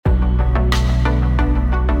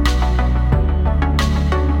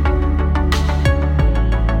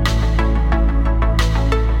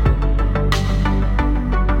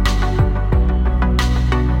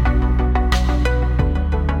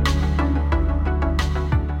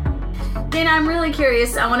Dana, I'm really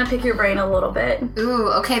curious. I want to pick your brain a little bit. Ooh,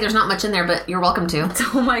 okay, there's not much in there, but you're welcome to.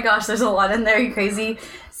 Oh my gosh, there's a lot in there, you crazy.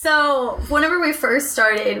 So, whenever we first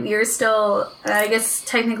started, we were still, I guess,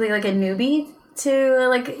 technically like a newbie to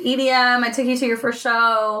like EDM. I took you to your first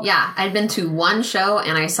show. Yeah, I'd been to one show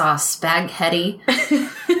and I saw Spaghetti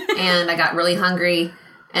and I got really hungry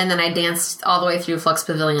and then I danced all the way through Flux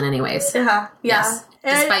Pavilion anyways. Yeah. Yes,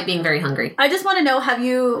 despite being very hungry. I just want to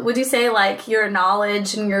know, would you say like your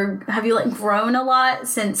knowledge and have you like grown a lot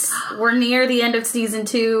since we're near the end of season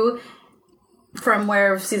 2? From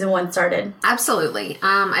where season 1 started? Absolutely.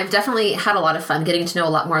 I've definitely had a lot of fun getting to know a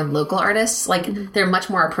lot more local artists. Like, they're much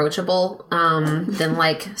more approachable than,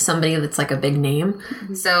 like, somebody that's, like, a big name.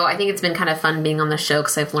 Mm-hmm. So I think it's been kind of fun being on the show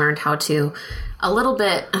because I've learned how to, a little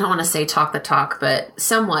bit, I don't want to say talk the talk, but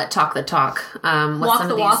somewhat talk the talk. Walk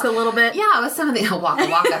the walk a little bit? Yeah, with some of the... Waka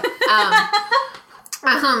waka.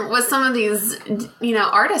 With some of these,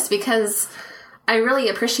 artists because... I really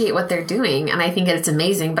appreciate what they're doing, and I think it's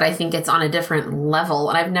amazing, but I think it's on a different level,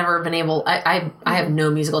 and I've never been able... I have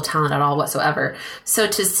no musical talent at all whatsoever. So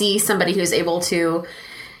to see somebody who's able to,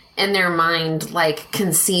 in their mind, like,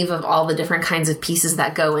 conceive of all the different kinds of pieces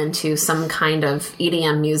that go into some kind of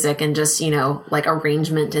EDM music and just, like,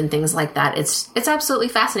 arrangement and things like that, it's absolutely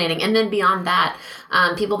fascinating. And then beyond that,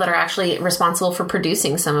 people that are actually responsible for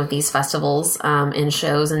producing some of these festivals and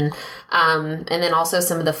shows, and then also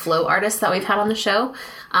some of the flow artists that we've had on the show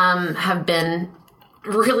have been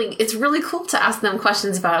really, it's really cool to ask them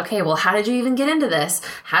questions about, okay, well, how did you even get into this?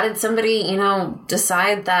 How did somebody,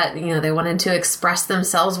 decide that, they wanted to express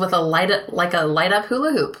themselves with a light up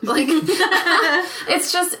hula hoop? Like,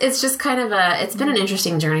 it's just kind of it's been an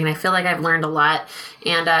interesting journey, and I feel like I've learned a lot,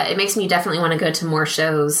 and it makes me definitely want to go to more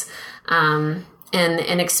shows,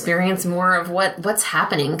 and experience more of what's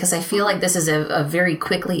happening, because I feel like this is a very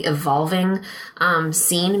quickly evolving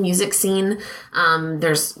music scene.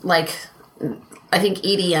 There's like, I think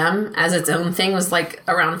EDM as its own thing was like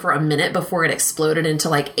around for a minute before it exploded into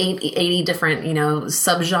like 80 different,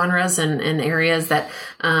 subgenres and areas that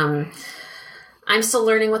I'm still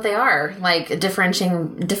learning what they are. Like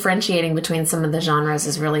differentiating between some of the genres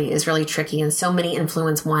is really tricky, and so many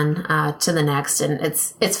influence one to the next, and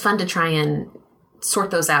it's fun to try and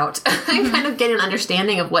sort those out and kind of get an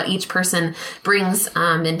understanding of what each person brings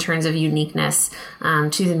in terms of uniqueness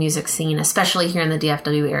to the music scene, especially here in the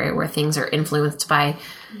DFW area where things are influenced by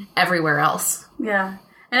everywhere else. Yeah.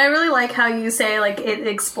 And I really like how you say like it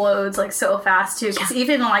explodes like so fast too, because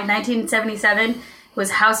even in like 1977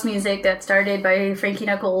 was house music that started by Frankie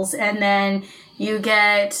Knuckles, and then you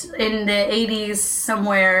get, in the 80s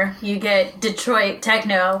somewhere, you get Detroit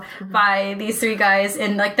techno by these three guys,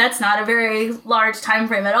 and like that's not a very large time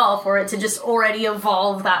frame at all for it to just already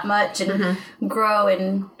evolve that much and grow.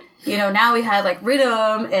 And now we have like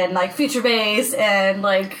rhythm and like future bass and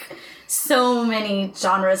like so many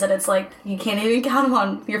genres that it's like you can't even count them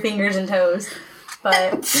on your fingers and toes.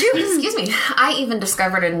 But excuse me, I even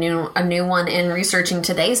discovered a new one in researching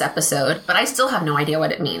today's episode, but I still have no idea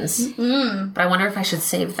what it means. But I wonder if I should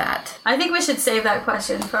save that. I think we should save that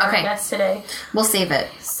question for our guest today. We'll save it.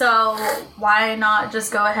 So why not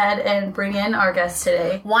just go ahead and bring in our guest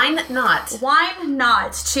today? Why not? Why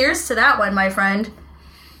not? Cheers to that one, my friend.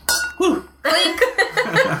 Woo!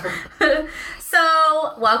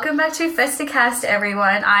 So, welcome back to Festicast,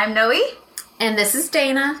 everyone. I'm Noe. And this is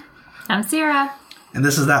Dana. I'm Sierra. And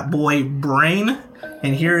this is that boy, Brain.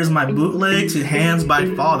 And here is my bootleg to Hands by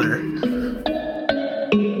Father.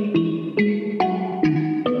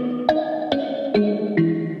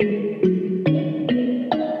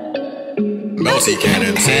 Bossy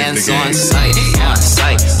cannon, hands on sight, on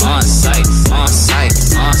sight, on sight, on sight,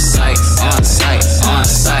 on sight, on sight, on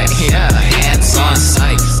sight, yeah, hands on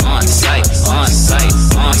sight, on sight, on sight,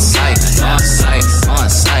 on sight, on sight, on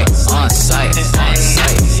sight, on sight, on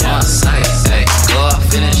sight, on sight, hey, go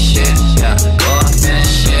off in this shit, yeah, go off in this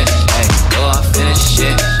shit, hey, go off in this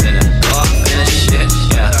shit, go off in this shit,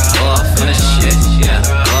 yeah, go off in this shit, yeah,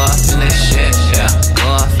 go off in this shit, yeah, go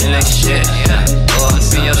off in this shit, yeah, go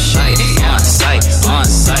off in your shit, on sight, on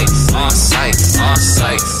sight, on sight, on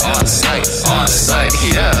sight, on sight, on sight,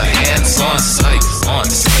 yeah, hands on sight, on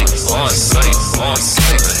sight, on sight, on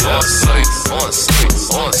sight, on sight, on sight, on sight,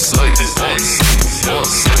 on sight, on sight, on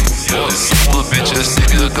sight. All the bitches,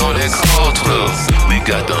 if you go, they call 12. We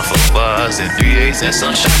got them 4-5s and 3-8s and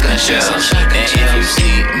some shotgun shells. And if you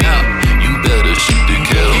see me, you better shoot the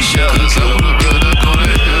kill, cause I wanna better go to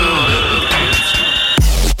hell.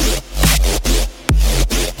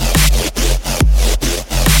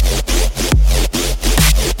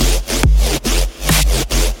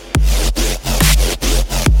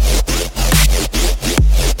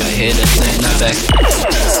 Hit the thing, respect.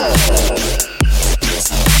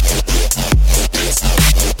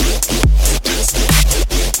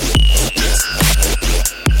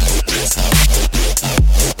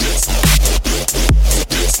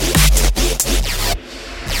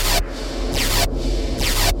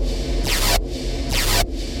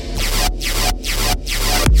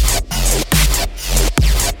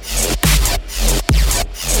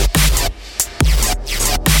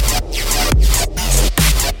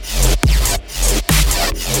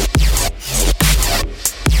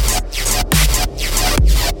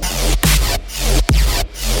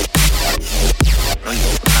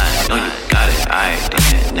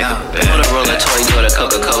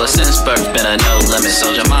 Coca-Cola since birth, been a no limit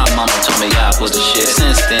soldier. My mama told me I was the shit.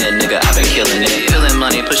 Since then, nigga, I've been killing it. Feeling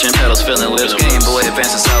money, pushing pedals, feeling whips. Game Boy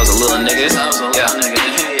Advance since I was a little nigga. Yeah,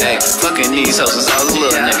 hey, fucking these hoes since I was a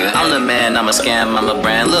little nigga. I'm the man, I'm a scam, I'm a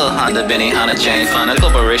brand. Lil Honda, Benny, Honda chain, Fonda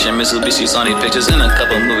Corporation, Mitsubishi, Sony Pictures, in a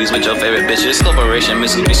couple movies with your favorite bitches. Corporation,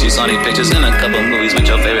 Mitsubishi, Sony Pictures, in a couple movies with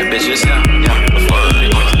your favorite bitches.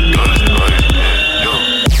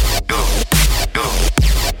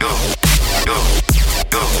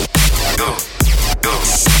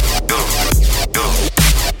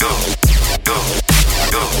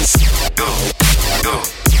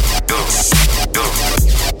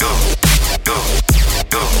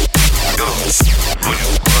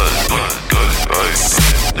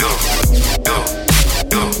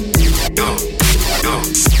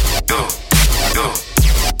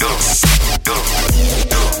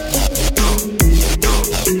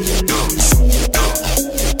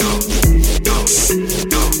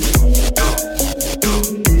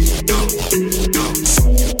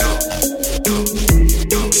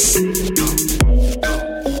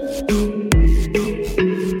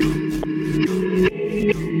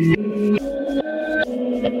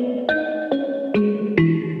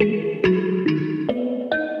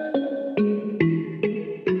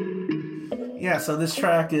 So this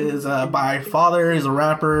track is by Father. He's a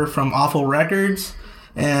rapper from Awful Records,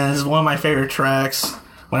 and it's one of my favorite tracks.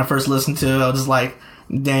 When I first listened to it, I was just like,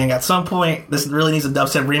 dang, at some point this really needs a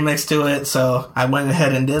dubstep remix to it, so I went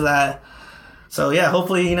ahead and did that. So yeah,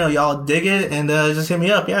 hopefully y'all dig it, and just hit me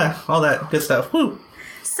up. Yeah, all that good stuff. Woo.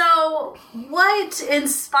 So what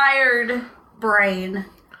inspired Brain?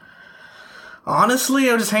 Honestly,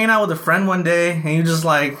 I was just hanging out with a friend one day, and he was just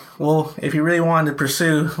like, well, if you really wanted to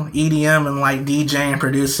pursue EDM and like DJing and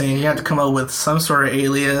producing, you have to come up with some sort of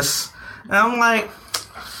alias. And I'm like,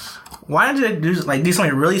 why don't you do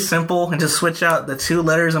something really simple and just switch out the two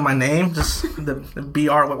letters of my name, just the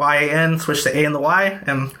B-R-Y-A-N, switch the A and the Y,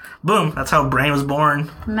 and boom, that's how Brain was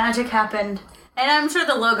born. Magic happened. And I'm sure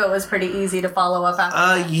the logo was pretty easy to follow up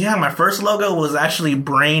after. Yeah, my first logo was actually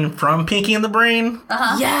Brain from Pinky and the Brain.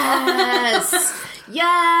 Uh-huh. Yes!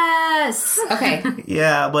 Yes! Okay.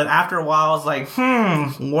 Yeah, but after a while, I was like,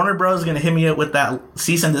 Warner Bros. Is going to hit me up with that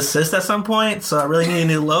cease and desist at some point, so I really need a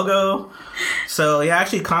new logo. So, yeah, I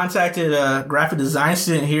actually contacted a graphic design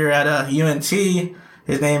student here at UNT.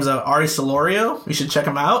 His name's Ari Solorio. You should check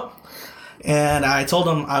him out. And I told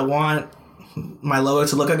him I want my logo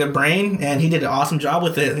to look like a brain, and he did an awesome job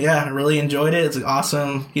with it. Yeah, I really enjoyed it. It's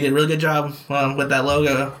awesome. He did a really good job with that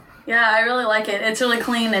logo. Yeah, I really like it. It's really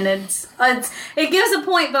clean, and it gives a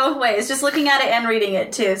point both ways, just looking at it and reading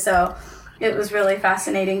it too. So it was really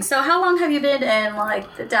fascinating. So how long have you been in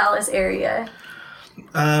like the Dallas area?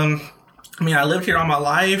 I lived here all my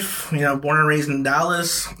life, born and raised in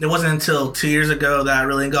Dallas. It wasn't until 2 years ago that I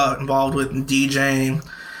really got involved with DJing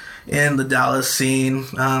in the Dallas scene.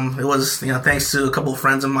 It was, thanks to a couple of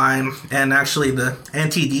friends of mine, and actually the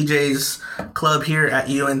NT-DJs club here at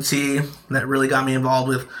UNT that really got me involved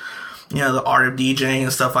with, the art of DJing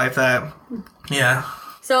and stuff like that. Yeah.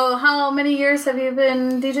 So how many years have you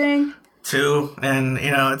been DJing? 2, and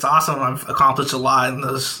it's awesome. I've accomplished a lot in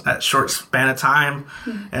that short span of time,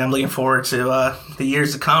 and I'm looking forward to the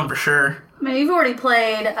years to come for sure. I mean, you've already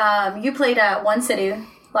played. You played at One City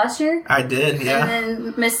last year. I did, yeah. And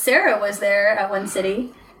then Miss Sarah was there at One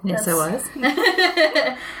City. Yes, I was.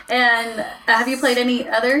 And have you played any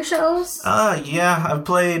other shows? Yeah, I've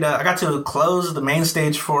played. I got to close the main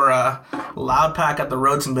stage for Loud Pack at the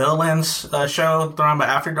Road to Middlelands show thrown by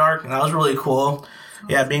After Dark, and that was really cool.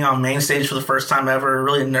 Yeah, being on main stage for the first time ever,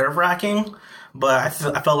 really nerve-wracking, but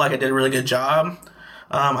I felt like I did a really good job.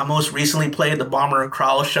 I most recently played the Bomber and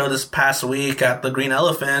Crawl show this past week at the Green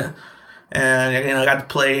Elephant, and I got to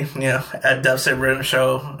play at Dubstep Rhythm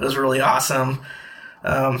show. It was really awesome.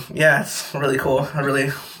 Yeah, it's really cool. I really,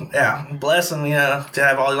 blessed and to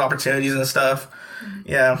have all these opportunities and stuff.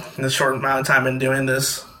 Yeah, in the short amount of time I've been doing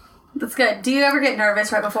this. That's good. Do you ever get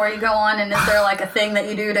nervous right before you go on? And is there like a thing that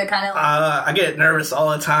you do to kind of like... I get nervous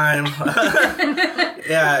all the time.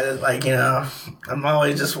 Yeah, like, you know, I'm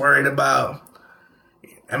always just worried about,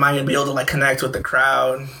 am I going to be able to like connect with the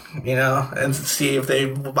crowd, you know, and see if they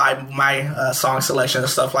buy my song selection and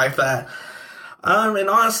stuff like that. And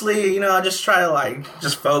honestly, you know, I just try to like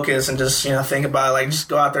just focus and just, you know, think about it, like just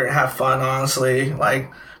go out there and have fun. Honestly, like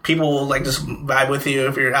people will like just vibe with you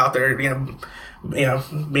if you're out there, you know,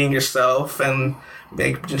 being yourself and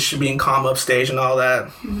like just being calm upstage and all that.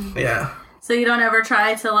 Mm-hmm. Yeah. So you don't ever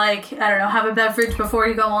try to like, I don't know, have a beverage before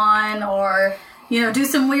you go on, or, you know, do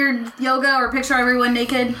some weird yoga or picture everyone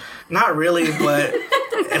naked? Not really, but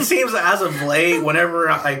it seems that as of late, whenever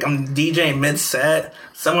like I'm DJing mid-set,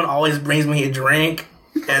 someone always brings me a drink,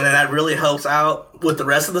 and then that really helps out with the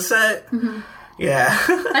rest of the set. Mm-hmm. Yeah.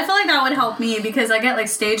 I feel like that would help me because I get like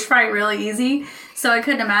stage fright really easy. So I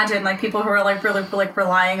couldn't imagine like people who are like really like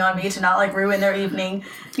relying on me to not like ruin their evening,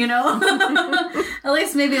 you know? At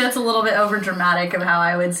least maybe that's a little bit over dramatic of how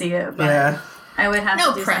I would see it. But yeah. I would have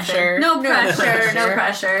to do pressure. No pressure. No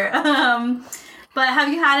pressure. But have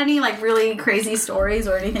you had any like really crazy stories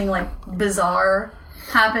or anything like bizarre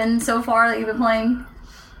happen so far that you've been playing?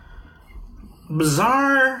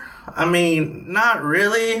 Bizarre? I mean, not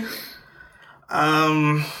really.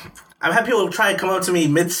 I've had people try to come up to me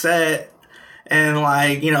mid-set and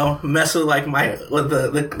like, you know, mess with like with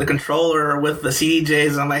the controller or with the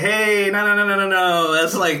CDJs. I'm like, hey, no.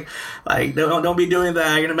 That's like don't be doing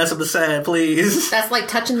that. You're gonna mess up the set, please. That's like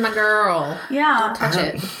touching my girl. Yeah. Don't touch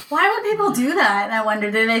it. Why would people do that? And I wonder,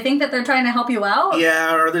 do they think that they're trying to help you out?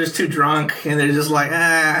 Yeah, or they're just too drunk and they're just like,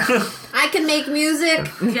 I can make music.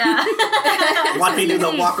 Yeah. Watch me do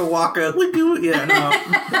the waka waka. Yeah, no.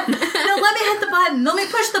 No, let me hit the button. Let me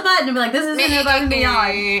push the button and be like, this isn't Above and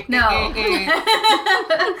Beyond. No.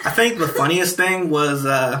 I think the funniest thing was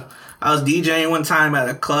I was DJing one time at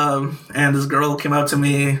a club and this girl came up to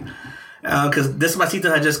me because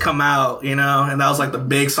Despacito had just come out, you know, and that was like the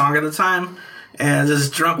big song at the time. And this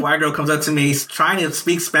drunk white girl comes up to me trying to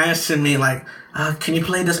speak Spanish to me, like, can you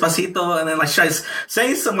play Despacito? And then like she's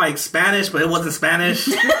saying some like Spanish, but it wasn't Spanish.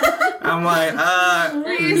 I'm like, what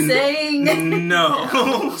are you saying?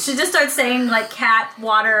 No. She just starts saying like cat,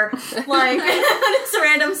 water, like just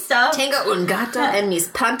random stuff. Tengo un gato en mis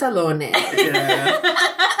pantalones. Yeah.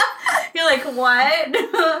 You're like,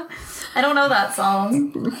 what? I don't know that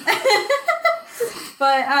song.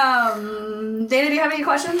 But Dana, do you have any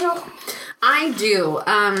questions? I do.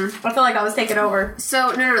 I feel like I was taking over.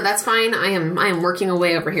 So no, that's fine. I am working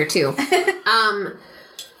away over here too.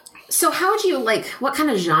 So how would you what kind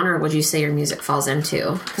of genre would you say your music falls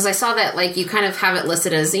into? Because I saw that like you kind of have it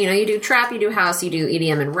listed as, you know, you do trap, you do house, you do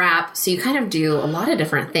EDM and rap. So you kind of do a lot of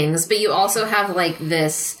different things, but you also have like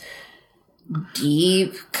this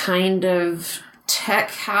deep kind of tech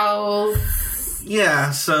house.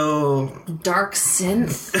 Yeah, so dark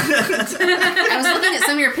synth. I was looking at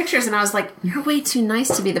some of your pictures and I was like, you're way too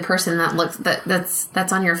nice to be the person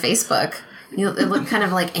that's on your Facebook. You know, it looked kind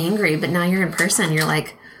of like angry, but now you're in person. You're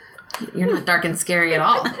like, you're not dark and scary at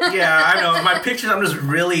all. Yeah, I know. My pictures, I'm just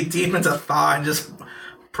really deep into thought and just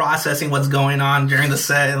processing what's going on during the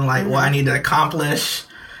set and like what I need to accomplish.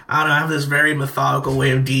 I don't know. I have this very methodical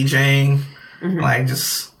way of DJing. Like I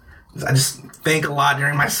just think a lot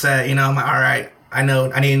during my set, you know. I'm like, all right, I know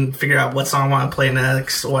I need to figure out what song I want to play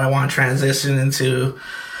next, what I want to transition into.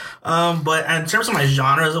 But in terms of my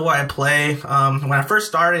genres of what I play, when I first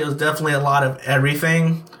started, it was definitely a lot of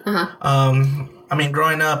everything. I mean,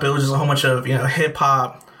 growing up, it was just a whole bunch of, you know, hip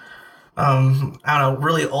hop, I don't know,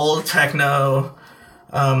 really old techno.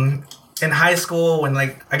 In high school, when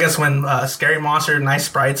Scary Monster and Nice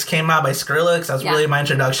Sprites came out by Skrillex, that's really my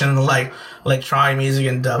introduction to like electronic music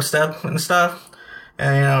and dubstep and stuff.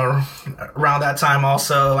 And you know, around that time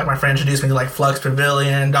also, like my friend introduced me to like Flux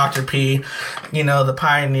Pavilion, Dr. P, you know, the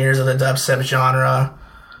pioneers of the dubstep genre.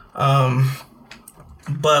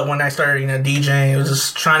 But when I started, you know, DJing, it was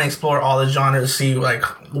just trying to explore all the genres to see like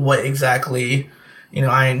what exactly, you know,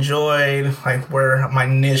 I enjoyed, like where my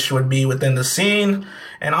niche would be within the scene.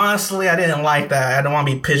 And honestly, I didn't like that. I don't want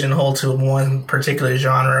to be pigeonholed to one particular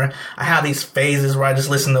genre. I have these phases where I just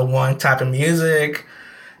listen to one type of music,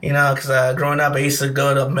 you know, because growing up, I used to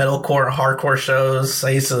go to metalcore and hardcore shows.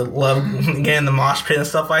 I used to love getting in the mosh pit and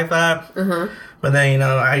stuff like that. But then, you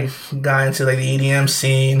know, I got into like the EDM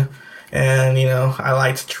scene. And, you know, I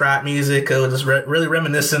liked trap music. It was just really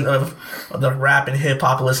reminiscent of the rap and hip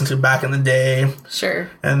hop I listened to back in the day.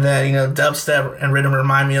 Sure. And then, you know, dubstep and rhythm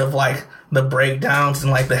remind me of, like, the breakdowns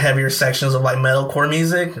and, like, the heavier sections of, like, metalcore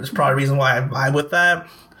music. It's probably the reason why I vibe with that.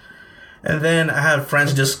 And then I had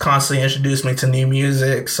friends just constantly introduce me to new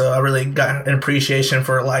music, so I really got an appreciation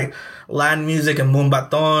for like Latin music and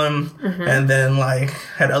Moombaton, and then like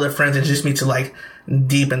had other friends introduce me to like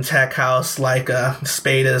deep and tech house like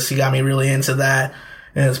Spadus. He got me really into that,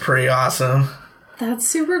 and it's pretty awesome. That's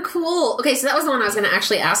super cool. Okay, so that was the one I was going to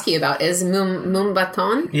actually ask you about, is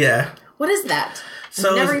Moombaton? Yeah. What is that?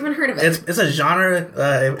 So I've never even heard of it. It's a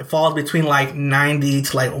genre. It falls between like 90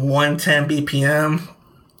 to like 110 BPM.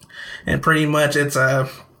 And pretty much it's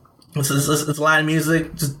Latin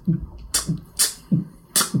music, just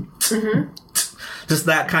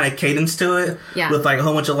that kind of cadence to it, with like a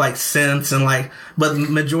whole bunch of like synths and like, but the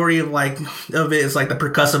majority of it is like the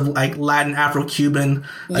percussive like Latin Afro-Cuban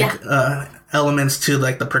elements to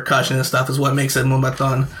like the percussion and stuff is what makes it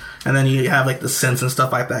Moombaton. And then you have like the synths and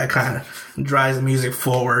stuff like that kind of drives the music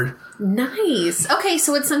forward. Nice. Okay,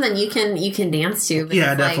 so it's something you can dance to.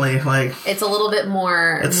 Yeah, definitely. Like it's a little bit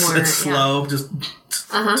more. It's slow. Just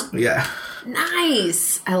yeah.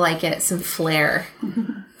 Nice. I like it. Some flair.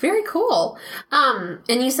 Very cool. And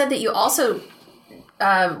you said that you also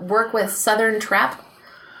work with Southern Trap.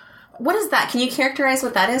 What is that? Can you characterize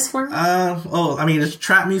what that is for me? I mean, it's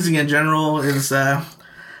trap music in general is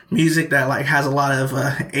music that like has a lot of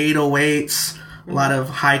 808s. A lot of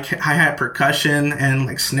hi-hat percussion and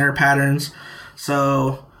like snare patterns.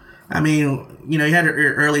 So, I mean, you know, you had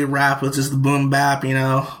your early rap with just the boom bap, you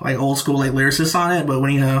know, like old school like lyricists on it. But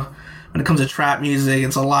when it comes to trap music,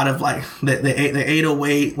 it's a lot of like the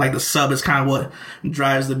 808, like the sub is kind of what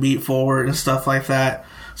drives the beat forward and stuff like that.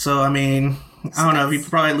 So, I mean, I don't know if you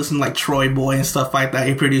probably listen to like Troy Boy and stuff like that.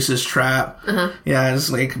 He produces trap. Yeah, it's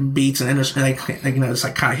like beats and like you know, it's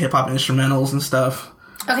like kind of hip hop instrumentals and stuff.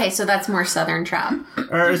 Okay, so that's more Southern Trap.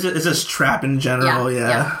 Or is it just trap in general?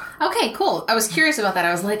 Yeah. Okay, cool. I was curious about that.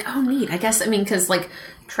 I was like, oh, neat. I guess, I mean, because, like,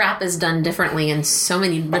 trap is done differently in so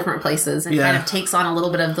many different places and kind of takes on a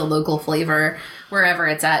little bit of the local flavor wherever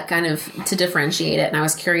it's at, kind of to differentiate it. And I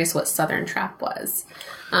was curious what Southern Trap was.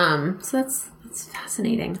 So that's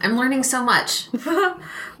fascinating. I'm learning so much.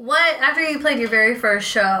 What, after you played your very first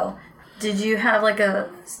show, did you have, like,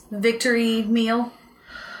 a victory meal?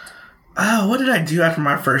 Oh, what did I do after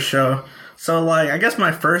my first show? So, like, I guess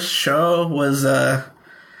my first show was,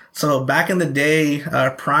 so back in the day,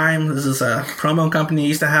 Prime, this is a promo company,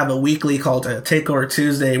 used to have a weekly called Takeover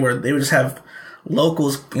Tuesday where they would just have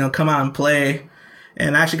locals, you know, come out and play.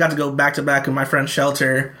 And I actually got to go back to back with my friend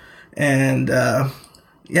Shelter. And,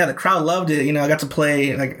 yeah, the crowd loved it. You know, I got to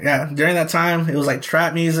play, like, yeah, during that time, it was like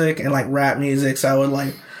trap music and like rap music. So I would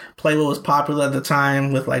like play what was popular at the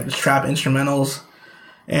time with like the trap instrumentals.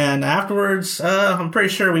 And afterwards, I'm pretty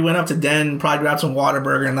sure we went up to Den, probably grabbed some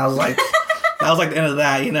Whataburger, and I was like, that was like the end of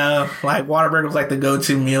that, you know? Like, Whataburger was like the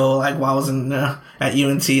go-to meal, like, while I was in, at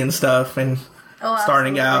UNT and stuff, and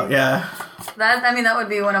starting out, yeah. That would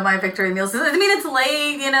be one of my victory meals. I mean, it's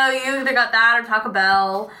late, you know, you either got that or Taco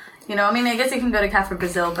Bell. You know, I mean, I guess you can go to Cafe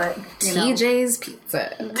Brazil, but, you know. TJ's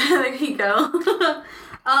Pizza. There you go.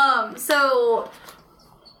 So...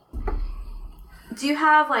 do you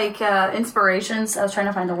have, like, inspirations? I was trying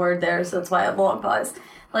to find the word there, so that's why I have a long pause.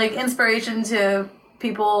 Like, inspiration to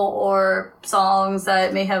people or songs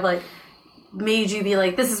that may have, like, made you be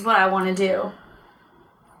like, this is what I want to do.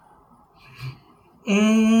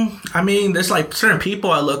 I mean, there's, like, certain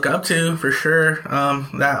people I look up to, for sure,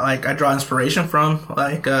 that, like, I draw inspiration from.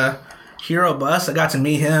 Like, Hero Bus, I got to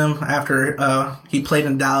meet him after he played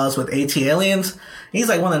in Dallas with AT-Aliens. He's,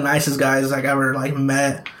 like, one of the nicest guys I've ever, like,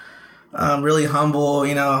 met. Really humble,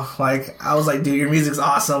 you know, like, I was like, dude, your music's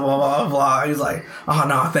awesome, blah, blah, blah. He was like, oh,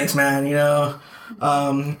 no, thanks, man, you know.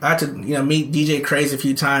 I had to, you know, meet DJ Craze a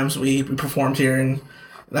few times. We performed here, and,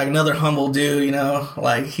 like, another humble dude, you know,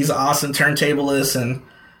 like, he's an awesome turntablist, and,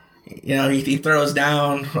 you know, he throws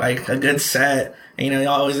down, like, a good set, and, you know, he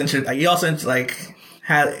also, like,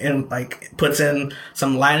 puts in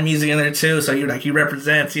some Latin music in there too, so he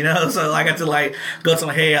represents, you know. So I got to like go to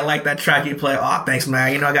him, hey, I like that track you play. Oh, thanks,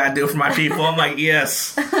 man. You know, I gotta do it for my people. I'm like,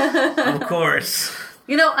 yes, of course.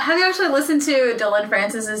 You know, have you actually listened to Dylan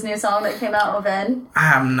Francis's new song that came out with Ben? I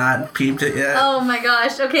have not peeped it yet. Oh my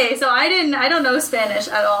gosh. Okay, so I don't know Spanish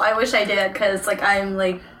at all. I wish I did, because like I'm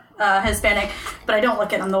like Hispanic, but I don't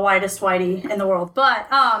look it. I'm the whitest whitey in the world. But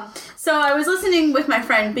so I was listening with my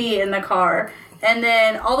friend B in the car. And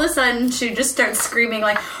then all of a sudden, she just starts screaming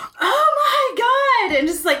like, oh my God! And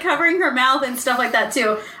just like covering her mouth and stuff like that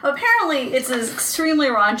too. Apparently, it's an extremely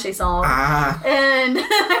raunchy song. And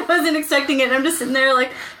I wasn't expecting it. I'm just sitting there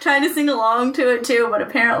like trying to sing along to it too. But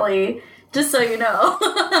apparently, just so you know.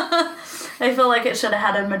 I feel like it should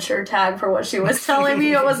have had a mature tag for what she was telling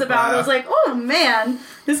me it was about. I was like, oh man,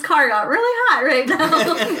 this car got really hot right now.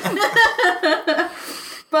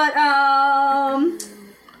 But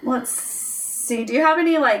let's see. Do you have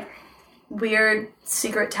any like weird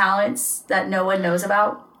secret talents that no one knows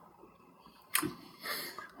about?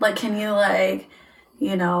 Like, can you like,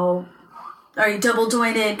 you know, are you double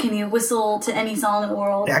jointed? Can you whistle to any song in the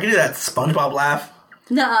world? Yeah, I can do that SpongeBob laugh.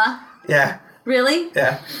 Nuh-uh. Yeah. Really?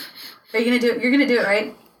 Yeah. Are you gonna do it? You're gonna do it,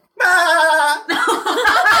 right? Yeah.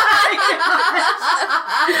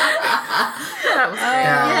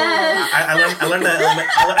 I learned that.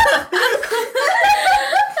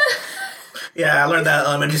 Yeah, I learned that in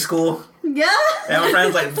elementary school. Yeah. And my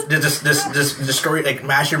friends like just destroy, like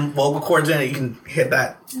mash your vocal cords in, and you can hit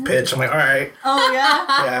that pitch. I'm like, all right. Oh yeah.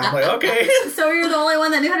 Yeah. I'm like, okay. So you're the only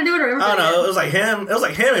one that knew how to do it, or everybody? I don't know. It was like him. It was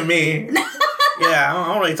like him and me. Yeah. I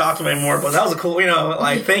don't really talk to him anymore, but that was a cool. You know,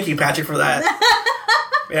 like thank you, Patrick, for that.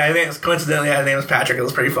 Yeah, I think it's coincidentally his name was Patrick. It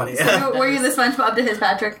was pretty funny. So were you the SpongeBob to his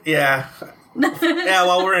Patrick? Yeah. Yeah,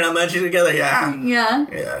 while we're in elementary together, yeah. Yeah.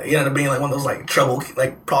 Yeah, he ended up being like one of those like trouble,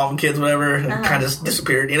 like problem kids, whatever, and kind of just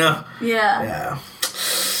disappeared, you know? Yeah. Yeah.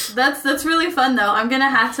 That's really fun though. I'm gonna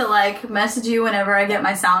have to like message you whenever I get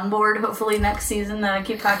my soundboard, hopefully next season that I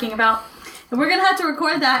keep talking about. And we're gonna have to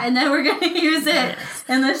record that and then we're gonna use it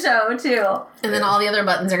in the show too. And then all the other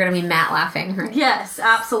buttons are going to be Matt laughing. Right? Yes,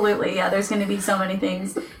 absolutely. Yeah, there's gonna be so many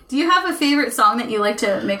things. Do you have a favorite song that you like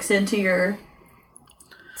to mix into your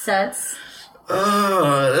sets?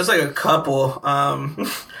 There's like a couple.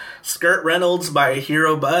 Skirt Reynolds by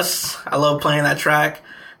Hero Bus. I love playing that track.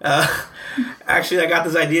 Actually, I got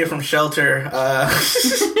this idea from Shelter.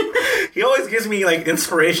 He always gives me like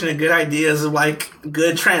inspiration and good ideas of like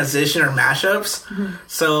good transition or mashups. Mm-hmm.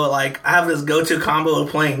 So like I have this go-to combo of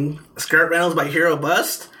playing Skirt Reynolds by Hero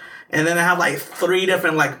Bust, and then I have like 3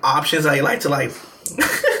 different like options I like to like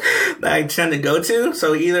that I tend to go to.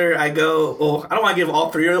 So either I go, well, I don't want to give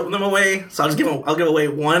all 3 of them away, so I'll give away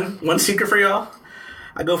one secret for y'all.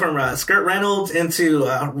 I go from Skirt Reynolds into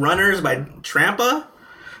Runners by Trampa.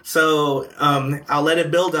 So I'll let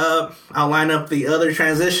it build up. I'll line up the other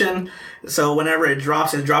transition. So whenever it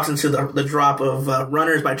drops into the drop of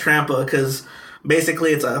Runners by Trampa, because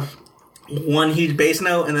basically it's a one huge bass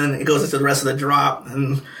note and then it goes into the rest of the drop.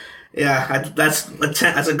 And yeah, that's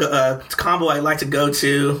a combo I like to go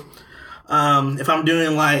to. If I'm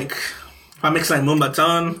doing like, if I'm mixing like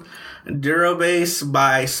Moombaton, Duro Bass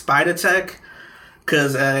by Spidatech.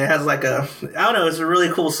 Because it has like I don't know, it's a really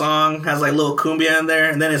cool song. Has like little cumbia in there,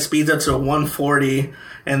 and then it speeds up to 140,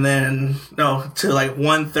 and then to like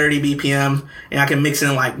 130 BPM, and I can mix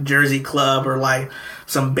in like Jersey Club or like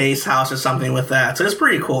some bass house or something with that. So it's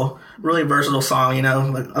pretty cool. Really versatile song, you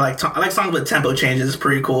know. I like songs with tempo changes. It's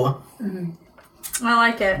pretty cool. Mm-hmm. I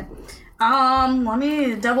like it. Let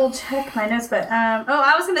me double check my notes. But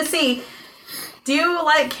I was gonna see. Do you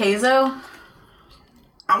like Keizo?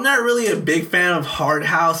 I'm not really a big fan of hard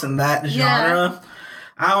house and that genre. Yeah.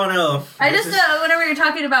 I don't know. I just whenever you're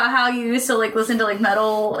talking about how you used to like listen to like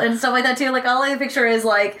metal and stuff like that too, like all I picture is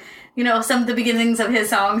like, you know, some of the beginnings of his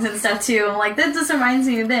songs and stuff too. I'm like, that just reminds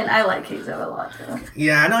me of then. I like Keizo a lot too.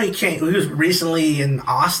 Yeah, I know he was recently in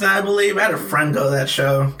Austin, I believe. I had a friend go to that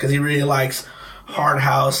show because he really likes hard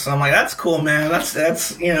house. I'm like, that's cool, man.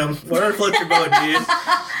 That's you know, whatever floats your boat, dude.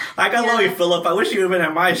 Like, I love you, Philip. I wish you would have been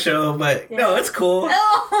at my show, but no, it's cool.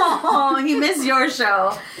 Oh, he missed your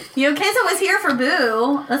show. You know, Keizo was here for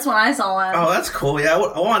Boo. That's when I saw him. Oh, that's cool. Yeah,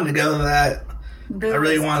 I wanted to go to that. Boo, I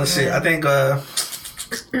really wanted to see it. I think,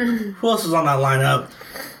 who else was on that lineup?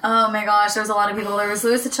 Oh my gosh, there was a lot of people. There was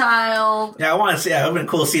Louis the Child. Yeah, I want to see. Yeah, it would have been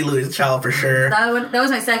cool to see Louis the Child for sure. That was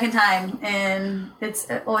my second time, and it's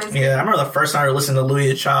always. Yeah, I remember the first time I listened to Louis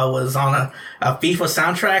the Child was on a FIFA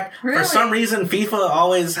soundtrack. Really? For some reason, FIFA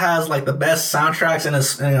always has like the best soundtracks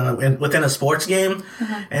within a sports game,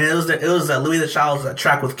 and it was Louis the Child's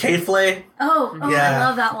track with K-Flay. Oh, yeah. I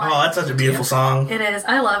love that one. Oh, that's such a beautiful song. It is.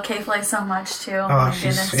 I love K-Flay so much too. Oh my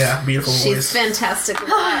goodness. Yeah, beautiful voice. She's fantastic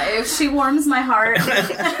live. She warms my heart.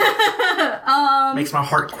 Makes my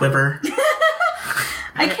heart quiver.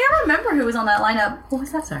 I can't remember who was on that lineup. What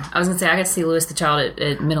was that? Sorry, I was gonna say I got to see Louis the Child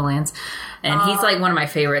at Middlelands, and he's like one of my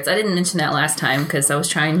favorites. I didn't mention that last time because I was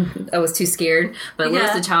too scared. But Louis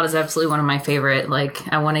the Child is absolutely one of my favorite. Like,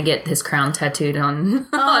 I want to get his crown tattooed on me.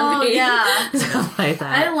 Yeah, stuff like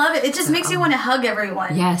that. I love it. It just makes you want to hug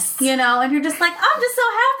everyone. Yes, you know, and you're just like, I'm just so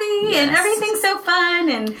happy, and everything's so fun. fun.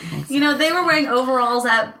 And, you know, they were wearing overalls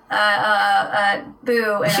at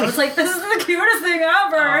Boo. And I was like, this is the cutest thing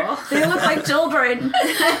ever. Oh. They look like children.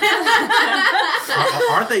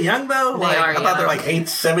 Aren't they young, though? They are I thought they're like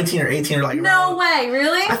 17 or 18 or like... No way,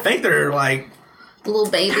 really? I think they're like...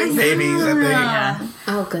 Little babies. Babies, I think. Yeah.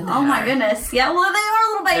 Oh, goodness. Oh, my goodness. Yeah, well, they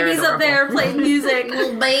are little babies up there playing music.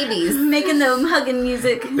 Little babies. Making them hugging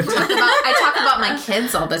music. I talk about my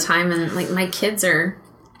kids all the time, and, like, my kids are...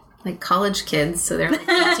 like college kids, so they're like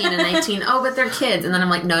 18 and 19. Oh, but they're kids. And then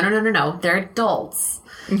I'm like, no. They're adults.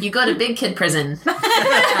 You go to big kid prison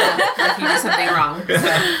if you do something wrong.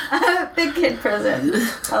 Big kid prison.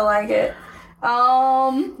 I like it.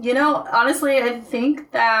 You know, honestly, I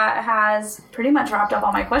think that has pretty much wrapped up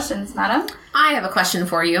all my questions, madam. I have a question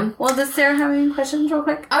for you. Well, does Sarah have any questions real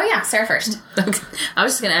quick? Oh, yeah, Sarah first. I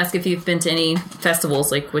was just going to ask if you've been to any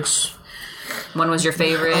festivals, like which one was your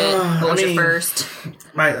favorite? What was your first?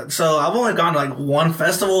 Right, so I've only gone to like one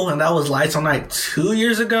festival, and that was Lights on Night 2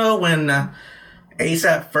 years ago when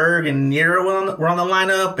ASAP Ferg and Nero were on the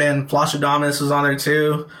lineup, and Flosstradamus was on there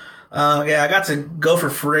too. I got to go for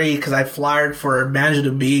free because I flyered for Banjo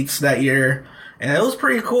to Beats that year, and it was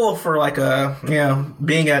pretty cool for like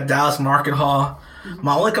being at Dallas Market Hall.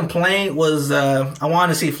 My only complaint was I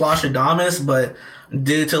wanted to see Flosstradamus, but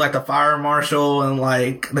due to like the fire marshal and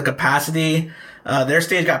like the capacity, their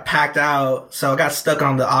stage got packed out, so I got stuck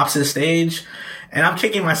on the opposite stage. And I'm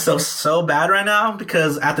kicking myself so bad right now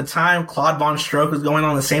because at the time, Claude Von Stroke was going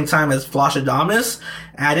on the same time as Flosstradamus,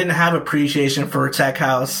 and I didn't have appreciation for Tech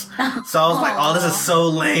House. So I was like, oh, this is so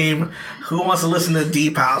lame. Who wants to listen to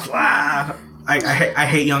Deep House? I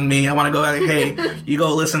hate Young Me. I want to go like, hey, you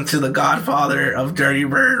go listen to the Godfather of Dirty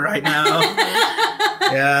Bird right now.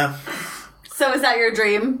 Yeah. So is that your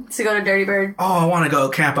dream, to go to Dirty Bird? Oh, I want to go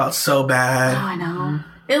camp out so bad. Oh, I know.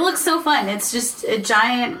 It looks so fun. It's just a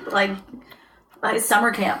giant, like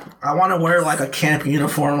summer camp. I want to wear like a camp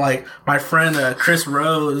uniform, like my friend Chris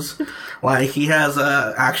Rose. Like he has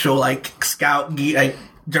a actual like scout gear, like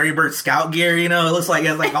Dirty Bird scout gear. You know, it looks like it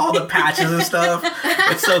has like all the patches and stuff.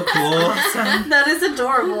 It's so cool. That is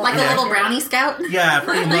adorable. Like a little brownie scout. Yeah,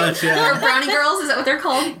 pretty much. Yeah. Or brownie girls, is that what they're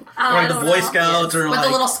called? Or like the Boy Scouts, or with like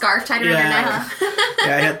the little scarf tied around your neck.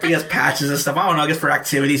 Yeah, he has patches and stuff. I don't know, I guess for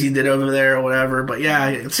activities he did over there or whatever. But yeah,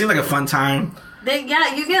 it seemed like a fun time. You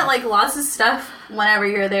get like lots of stuff whenever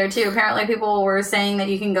you're there too. Apparently people were saying that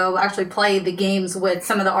you can go actually play the games with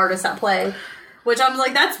some of the artists that play, which I'm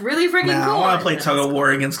like, that's really freaking cool. I want to play tug of war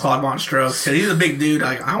against Claude Von Stroke because he's a big dude.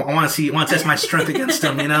 Like I want to test my strength against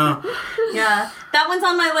him, you know. Yeah, that one's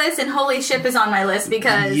on my list, and Holy Ship is on my list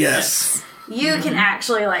because you can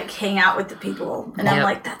actually like hang out with the people, and I'm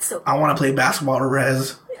like, that's so cool. I want to play basketball to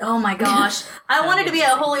Rez. Oh my gosh. I wanted to be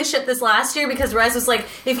at Holy Shit this last year because Rez was like,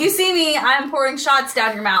 if you see me, I'm pouring shots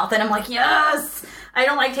down your mouth. And I'm like, yes! I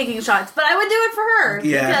don't like taking shots, but I would do it for her.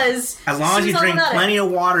 Yeah. Because as long as you drink plenty of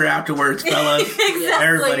water afterwards, fellas. Exactly.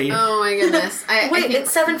 Everybody. Oh my goodness. Wait,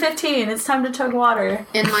 it's 7:15. It's time to chug water.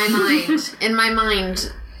 In my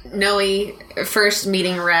mind, Noe first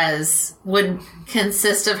meeting Rez would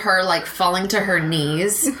consist of her like falling to her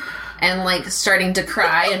knees and like starting to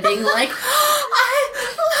cry and being like, I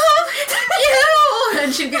love you,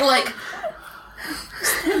 and she'd be like,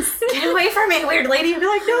 get away from me, weird lady. I'd be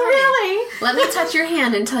like, no, really, let me touch your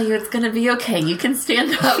hand and tell you it's gonna be okay, you can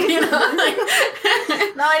stand up, you know.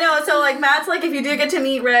 No, I know. So like Matt's like, if you do get to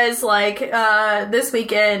meet Rez like this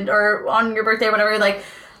weekend or on your birthday or whatever, like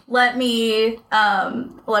let me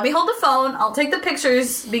hold the phone. I'll take the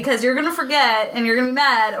pictures because you're gonna forget and you're gonna be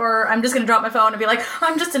mad, or I'm just gonna drop my phone and be like,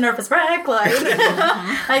 I'm just a nervous wreck. Like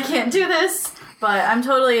I can't do this. But I'm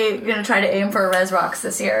totally gonna try to aim for a Rez Rocks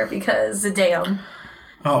this year because damn.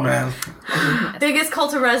 Oh man. Biggest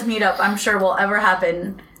Cult of Rez meetup I'm sure will ever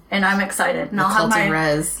happen. And I'm excited. And I'll have my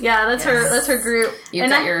Rez. Yeah, that's her group.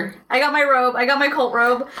 I got my robe. I got my cult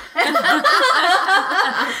robe.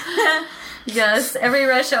 Yes, every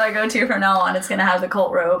Rez show I go to from now on, it's gonna have the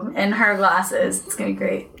cult robe and her glasses. It's gonna be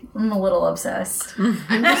great. I'm a little obsessed.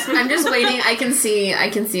 I'm just waiting. I can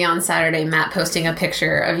see on Saturday Matt posting a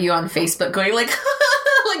picture of you on Facebook going like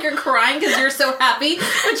like you're crying because you're so happy,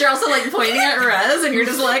 but you're also like pointing at Rez and you're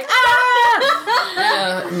just like,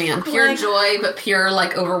 ah! Man, pure like, joy, but pure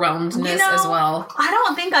like overwhelmedness as well. I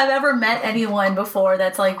don't think I've ever met anyone before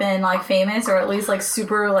that's like been like famous or at least like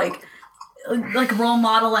super like role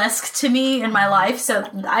model-esque to me in my life. So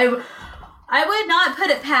I would not put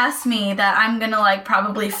it past me that I'm gonna like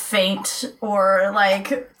probably faint or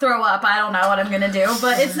like throw up. I don't know what I'm gonna do,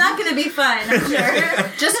 but it's not gonna be fun, I'm sure.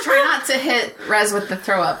 Just try not to hit Rez with the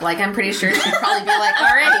throw up. Like I'm pretty sure she'd probably be like, all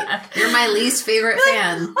right, you're my least favorite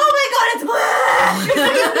fan. Oh my god, it's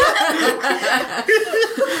black!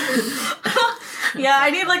 Yeah, I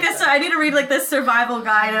need to read like this survival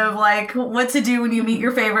guide of like what to do when you meet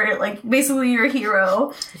your favorite, like basically your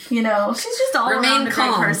hero. You know, she's just all around a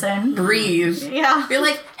great person. Breathe. Yeah. Be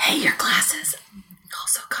like, hey, your glasses.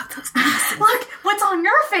 Also got those glasses. Look, what's on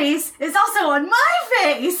your face is also on my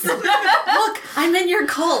face. Look, I'm in your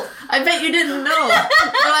cult. I bet you didn't know,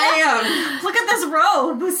 but I am. Look at this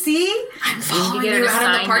robe. See? I'm following get her you to out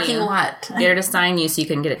in the sign parking you. lot. Get her to sign you so you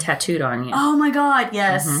can get it tattooed on you. Oh my god,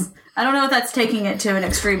 yes. I don't know if that's taking it to an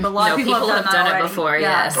extreme, but a lot of people have done it already. before,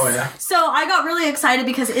 Yeah. yes. Oh, yeah. So I got really excited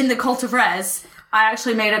because in the Cult of Res, I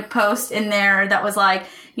actually made a post in there that was like,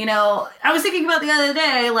 you know, I was thinking about the other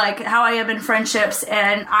day, like, how I am in friendships,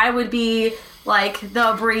 and I would be, like,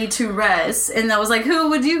 the Brie to Res. And I was like, who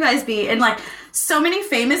would you guys be? And, like, so many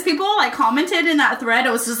famous people, like, commented in that thread.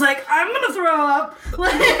 It was just like, I'm gonna throw up.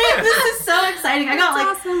 Like, this is so exciting. I got, like,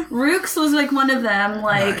 awesome. Rooks was, like, one of them.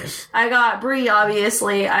 Like, Nice. I got Brie,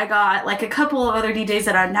 obviously. I got, like, a couple of other DJs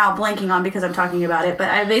that I'm now blanking on because I'm talking about it. But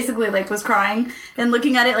I basically, like, was crying and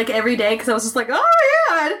looking at it, like, every day because I was just like, oh,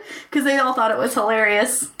 my God. Because they all thought it was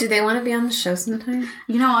hilarious. Do they want to be on the show sometime?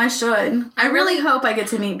 You know, I should. I really hope I get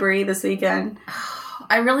to meet Brie this weekend.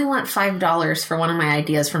 I really want $5 for one of my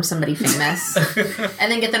ideas from somebody famous.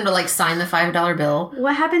 And then get them to, like, sign the $5 bill.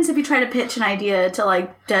 What happens if you try to pitch an idea to,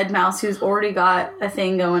 like, Dead Mouse who's already got a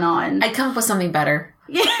thing going on? I'd come up with something better.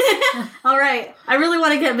 All right. I really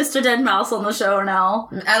want to get Mr. Dead Mouse on the show now.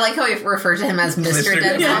 I like how we refer to him as Mr.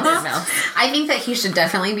 Dead Mouse. I think that he should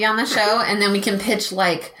definitely be on the show, and then we can pitch,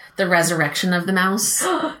 like, the resurrection of the mouse.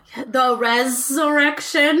 The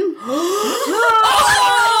Resurrection.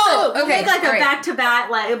 Okay, Make like a all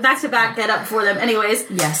right. back-to-back get up for them. Anyways.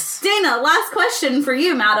 Yes. Dana, last question for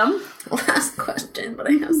you, madam. Last question, but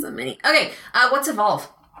I have so many. Okay, what's Evolve?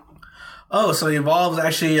 Oh, so Evolve's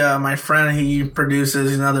actually my friend. He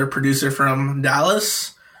produces, another producer from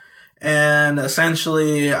Dallas. And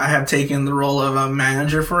essentially, I have taken the role of a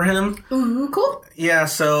manager for him. Ooh, cool. Yeah,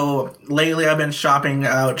 so lately I've been shopping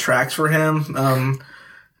out tracks for him.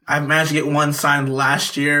 I managed to get one signed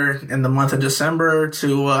last year in the month of December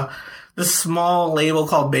to this small label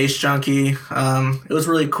called Bass Junkie. It was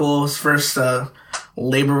really cool. It's first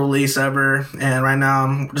label release ever. And right now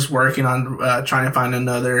I'm just working on trying to find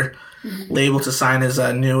another label to sign his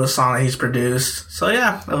newest song that he's produced. So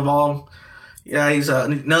yeah, Evolve. Yeah, he's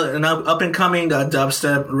an up-and-coming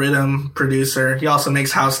dubstep rhythm producer. He also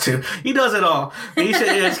makes house too. He does it all. You should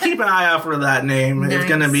just keep an eye out for that name. Nice. It's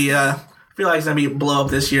gonna be, I feel like it's gonna be blow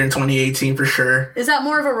up this year in 2018 for sure. Is that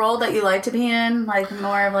more of a role that you like to be in? Like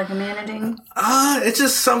more of like a managing? It's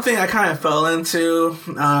just something I kind of fell into.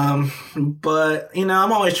 But, you know,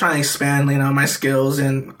 I'm always trying to expand, you know, my skills,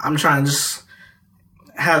 and I'm trying to just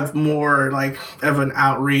have more like of an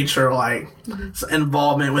outreach or like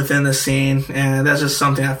involvement within the scene, and that's just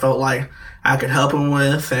something I felt like I could help him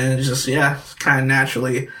with, and it just kind of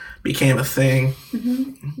naturally became a thing.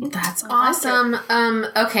 That's awesome.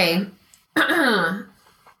 Okay.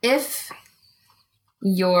 If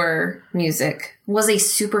your music was a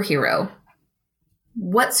superhero,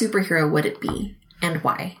 what superhero would it be and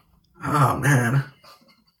why? Oh man,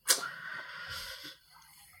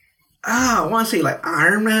 I want to say like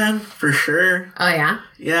Iron Man for sure. Oh yeah,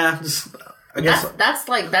 Yeah, just I guess that's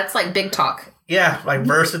like big talk. yeah, like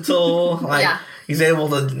versatile. Like Yeah. he's able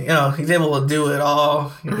to do it all.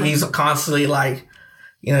 He's constantly like,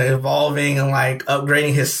 you know, evolving and like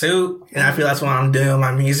upgrading his suit. And I feel that's what I'm doing with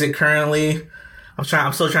my music currently.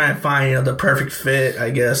 I'm still trying to find, you know, the perfect fit, I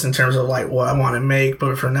guess, in terms of like what I want to make.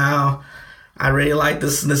 But for now, I really like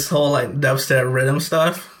this whole like dubstep rhythm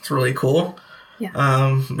stuff. It's really cool.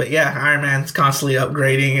 Yeah. But yeah, Iron Man's constantly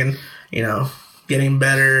upgrading and, you know, getting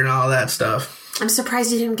better and all that stuff. I'm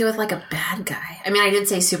surprised you didn't go with like a bad guy. I mean, I did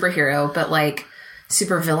say superhero, but like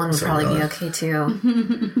super villain would probably be okay too.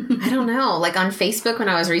 I don't know. Like on Facebook when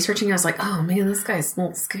I was researching, I was like, oh man, this guy's a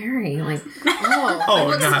little scary. Like, Oh, he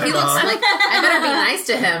looks not at all. like I better be nice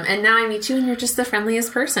to him. And now I meet you and you're just the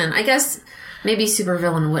friendliest person. I guess maybe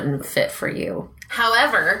supervillain wouldn't fit for you.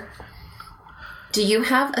 However, do you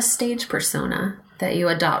have a stage persona that you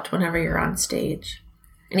adopt whenever you're on stage?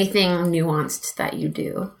 Anything nuanced that you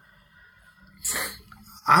do?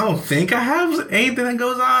 I don't think I have anything that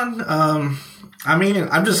goes on. I mean,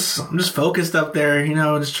 I'm just focused up there, you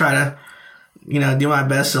know, just try to, you know, do my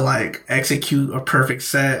best to like execute a perfect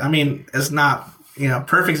set. I mean, it's not, you know,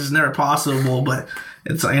 perfect is never possible, but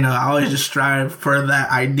it's, you know, I always just strive for that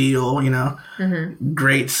ideal, you know,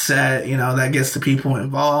 great set, you know, that gets the people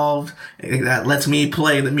involved, that lets me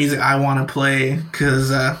play the music I want to play.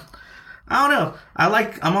 'Cause, I don't know.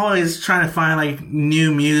 I'm always trying to find like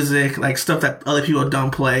new music, like stuff that other people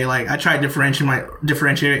don't play. Like I try to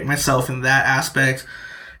differentiate myself in that aspect.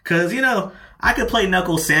 Cause I could play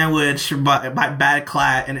Knuckle Sandwich by Bad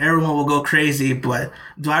Clat and everyone will go crazy, but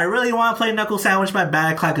do I really want to play Knuckle Sandwich by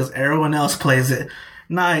Bad Clat because everyone else plays it?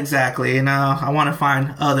 Not exactly, I want to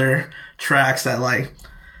find other tracks that like,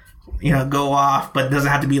 go off, but it doesn't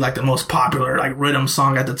have to be like the most popular like rhythm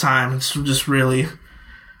song at the time. It's just really,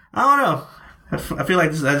 I don't know. I feel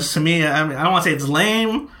like that's to me, I don't want to say it's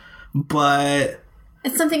lame, but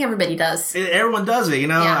it's something everybody does. Everyone does it,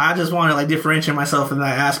 Yeah. I just want to like differentiate myself in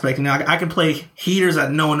that aspect. I can play heaters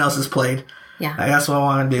that no one else has played. Yeah. Like, that's what I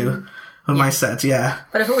want to do with my sets. Yeah.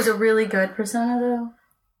 But if it was a really good Persona, though,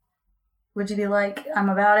 would you be like, I'm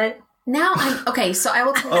about it? Now I'm okay. So I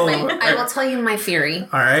will tell you my theory.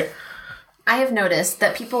 All right. I have noticed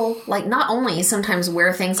that people like not only sometimes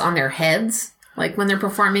wear things on their heads, like when they're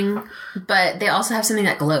performing, but they also have something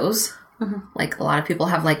that glows. Mm-hmm. Like a lot of people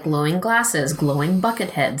have like glowing glasses, glowing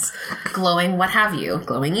bucket heads, glowing what have you,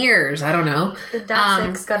 glowing ears. I don't know. The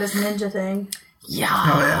Daxix got his ninja thing. Yeah.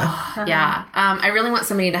 Oh, yeah. Yeah. I really want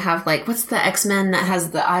somebody to have like, what's the X-Men that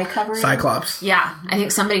has the eye covering? Cyclops. Yeah. I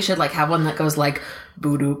think somebody should like have one that goes like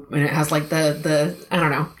boo-doo and it has like the I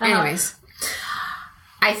don't know. Anyways.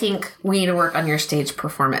 I think we need to work on your stage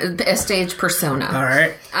performance, a stage persona. All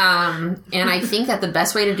right. And I think that the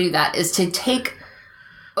best way to do that is to take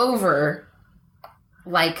over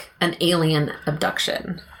like an alien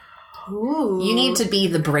abduction. Ooh. You need to be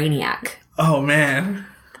the Brainiac. Oh, man.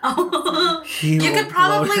 You could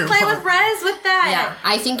probably play with Rez with that. Yeah,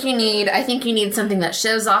 I think you need something that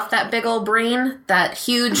shows off that big old brain, that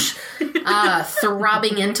huge,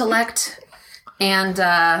 throbbing intellect, and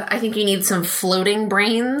I think you need some floating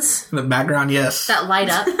brains In the background, yes. that light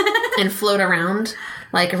up and float around,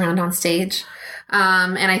 like around on stage.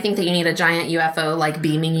 And I think that you need a giant UFO like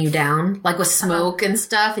beaming you down, like with smoke and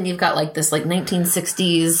stuff, and you've got like this like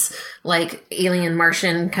 1960s like alien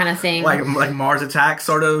Martian kind of thing. Like Mars Attack,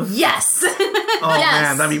 sort of? Yes. Oh, yes.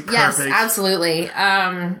 man, that'd be perfect. Yes, absolutely.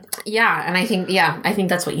 Yeah, and I think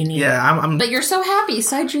that's what you need. Yeah, I'm But you're so happy,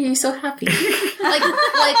 Saiju. You're so happy. like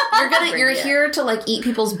you're here to like eat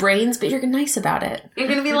people's brains, but you're nice about it. You're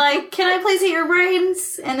gonna be like, "Can I please eat your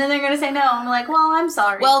brains?" And then they're gonna say no. I'm like, "Well, I'm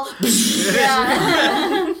sorry." Well,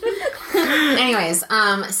 yeah. anyways,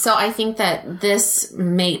 so I think that this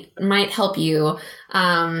might help you.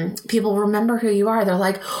 People remember who you are. They're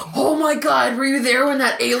like, "Oh my God, were you there when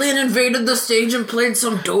that alien invaded the stage and played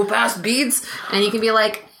some dope ass beats?" And you can be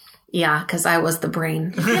like, "Yeah, because I was the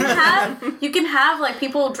brain." You can have like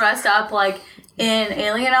people dressed up like in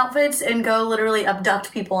alien outfits and go literally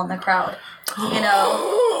abduct people in the crowd.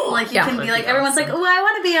 Like you can be like, everyone's like, "Oh, I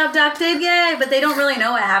want to be abducted, yay!" But they don't really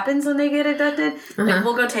know what happens when they get abducted. Like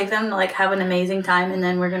we'll go take them to like have an amazing time, and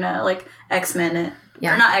then we're gonna like X-Men it.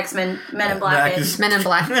 Yeah. Or not X-Men, Men in Black. Men in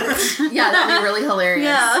Black. Yeah, that'd be really hilarious.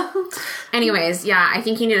 Yeah. Anyways, yeah, I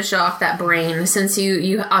think you need to show off that brain since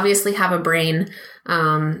you obviously have a brain,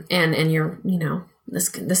 and you're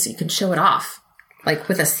this you can show it off like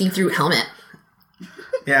with a see-through helmet.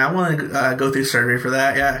 Yeah, I want to go through surgery for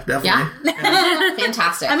that. Yeah, definitely. Yeah,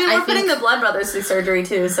 fantastic. I mean, we're putting the Blood Brothers through surgery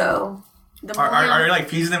too, so. Are you like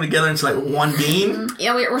fusing them together into like one beam?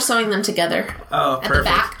 Yeah, we're sewing them together. Oh, at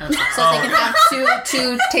perfect. the back, so they can have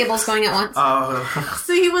two tables going at once. Oh.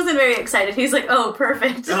 So he wasn't very excited. He's like, "Oh,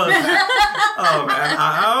 perfect." Oh man,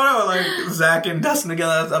 I don't know. Like Zach and Dustin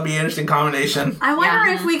together, that'd be an interesting combination. I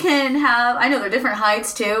wonder if we can have. I know they're different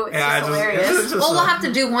heights too. It's just hilarious. It's just well, we'll have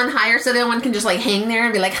to do one higher so the other one can just like hang there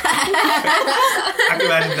and be like. I can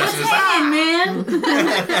imagine Dustin just like, Hey, man.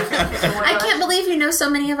 I can't believe you know so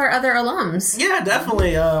many of our other alums. yeah,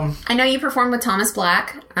 definitely. I know you performed with Thomas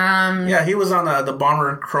Black. Yeah, he was on the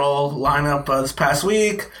Bomber Crawl lineup this past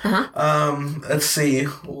week. Let's see,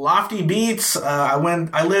 Lofty Beats. I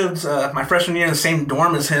lived my freshman year in the same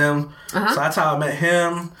dorm as him, so that's how I met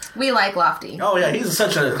him. We like Lofty. Oh yeah, he's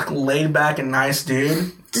such a laid back and nice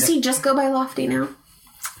dude. Does he just go by Lofty now?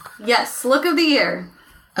 Yes, look of the year.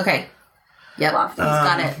 Okay. Yep. Lofty's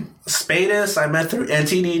got it. Spadus, I met through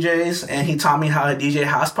NT DJs, and he taught me how to DJ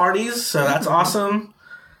house parties, so that's awesome.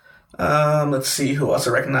 Let's see who else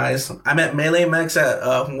I recognize. I met Melee Mex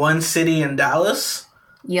at One City in Dallas.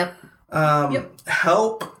 Yep.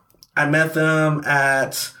 Help, I met them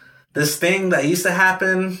at this thing that used to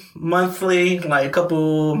happen monthly, like a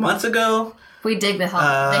couple months ago. We dig the help.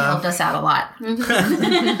 They helped us out a lot.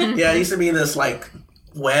 Yeah, it used to be this like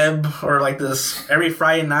web or like this every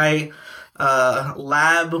Friday night.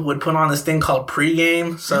 Lab would put on this thing called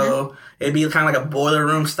pregame, so it'd be kind of like a boiler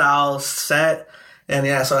room style set, and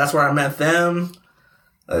yeah, so that's where I met them.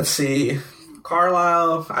 let's see,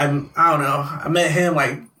 Carlisle. I don't know. I met him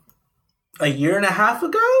like a year and a half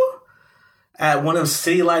ago at one of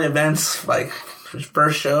City Light events, like his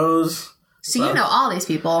first shows. So you know all these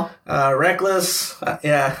people. Reckless.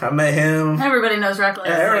 Yeah, I met him. Everybody knows Reckless.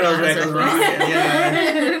 Yeah, everyone knows Reckless Ryan.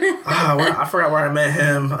 Yeah. I forgot where I met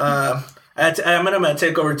him. I met him at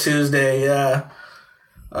Takeover Tuesday. Yeah.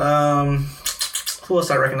 Who else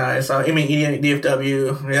I recognize?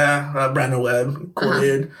 DFW. Yeah. Brandon Webb. Cool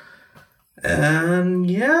dude. And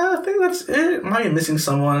yeah, I think that's it. Might be missing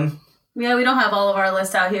someone. Yeah, we don't have all of our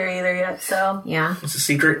list out here either yet, so. Yeah. It's a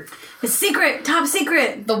secret. It's secret. Top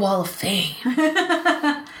secret. The Wall of Fame.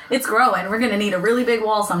 It's growing. We're going to need a really big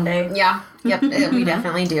wall someday. Yeah. Yep, we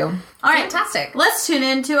definitely do. All right. Fantastic. Let's tune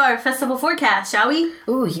into our festival forecast, shall we?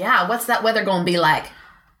 Ooh, yeah. What's that weather going to be like?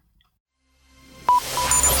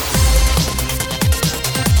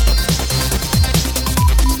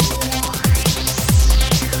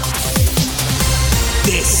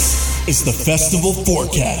 This is the Festival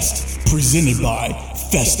Forecast, presented by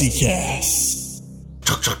FestiCast.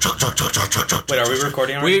 Wait, are we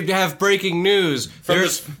recording already? We have breaking news.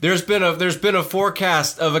 There's been a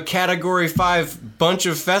forecast of a Category 5 bunch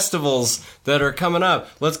of festivals that are coming up.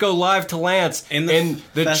 Let's go live to Lance in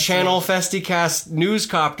the Channel FestiCast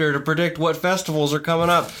newscopter to predict what festivals are coming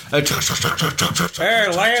up. Hey,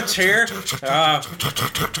 Lance here.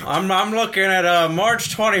 I'm looking at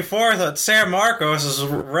March 24th at San Marcos'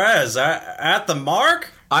 Res at the Mark.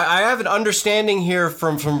 I have an understanding here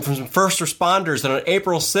from first responders that on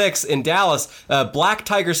April 6th in Dallas, Black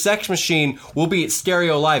Tiger Sex Machine will be at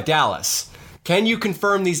Stereo Live Dallas. Can you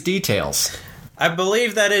confirm these details? I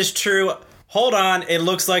believe that is true. Hold on, it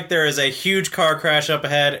looks like there is a huge car crash up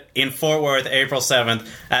ahead in Fort Worth, April 7th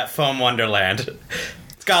at Foam Wonderland.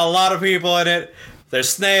 It's got a lot of people in it. There's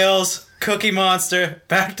snails, Cookie Monster,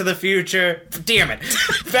 Back to the Future. Damn it.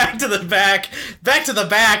 Back to the Back.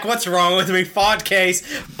 What's wrong with me? Font Case,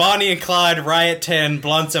 Bonnie and Clyde, Riot 10,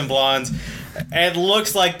 Blunts and Blondes. It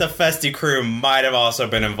looks like the Festi crew might have also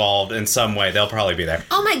been involved in some way. They'll probably be there.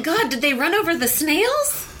 Oh my god, did they run over the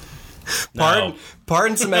snails? No.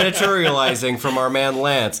 Pardon some editorializing from our man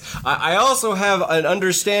Lance. I also have an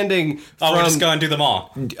understanding from... we're just going to do them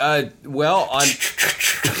all.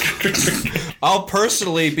 I'll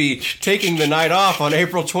personally be taking the night off on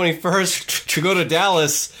April 21st to go to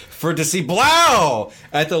Dallas to see Blau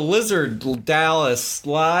at the Lizard Dallas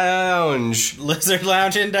Lounge. Lizard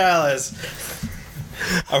Lounge in Dallas.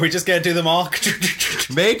 Are we just going to do them all?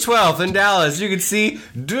 May 12th in Dallas, you can see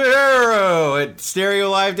Duro at Stereo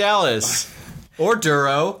Live Dallas. Or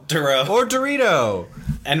Duro. Or Dorito.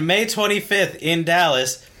 And May 25th in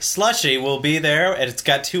Dallas, Slushy will be there, and it's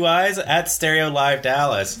got two eyes at Stereo Live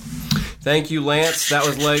Dallas. Thank you, Lance. That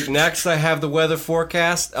was late. Next, I have the weather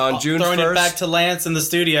forecast on June 1st. Throwing it back to Lance in the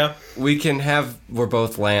studio. We're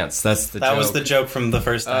both Lance. That's the joke. That was the joke from the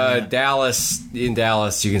first time. Dallas, you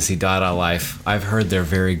can see Dada Life. I've heard they're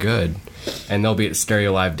very good. And they'll be at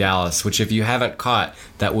Stereo Live Dallas, which if you haven't caught,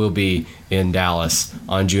 that will be in Dallas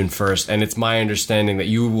on June 1st. And it's my understanding that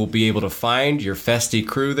you will be able to find your Festi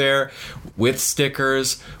crew there with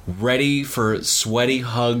stickers, ready for sweaty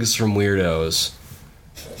hugs from weirdos.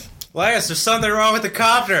 Lance, there's something wrong with the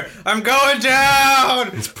copter. I'm going down!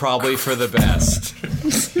 It's probably for the best.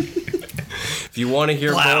 If you want to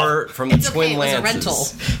hear more from the Twin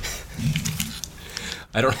Lances...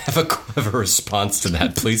 I don't have a clever response to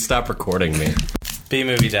that. Please stop recording me.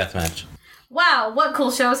 B-Movie Deathmatch. Wow, what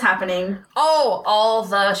cool shows happening. Oh, all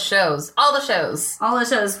the shows.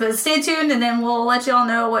 But stay tuned, and then we'll let you all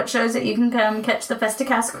know what shows that you can come catch the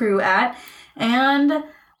FestiCast crew at. And...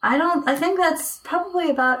 I think that's probably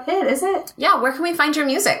about it, is it? Yeah, where can we find your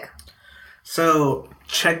music? So,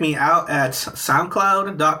 check me out at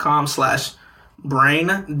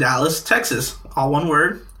soundcloud.com/Brain Dallas, Texas. All one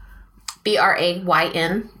word.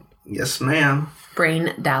 BRAYN. Yes, ma'am.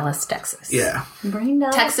 Brain Dallas, Texas. Yeah. Brain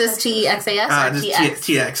Dallas, Texas, TEXAS or TX?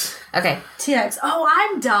 TX. Okay. TX. Oh,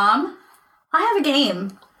 I'm dumb. I have a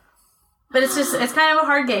game. But it's kind of a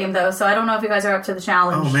hard game, though, so I don't know if you guys are up to the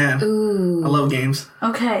challenge. Oh, man. Ooh. I love games.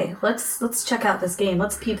 Okay, let's check out this game.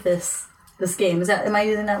 Let's peep this game. Am I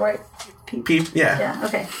using that right? Peep, yeah. Yeah,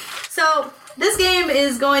 okay. So, this game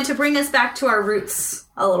is going to bring us back to our roots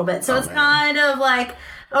a little bit. So it's kind of like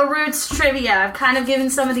a roots trivia. I've kind of given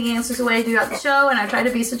some of the answers away throughout the show, and I try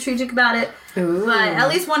to be strategic about it. Ooh. But at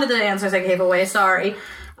least one of the answers I gave away, sorry.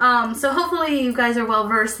 So hopefully you guys are well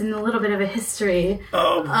versed in a little bit of a history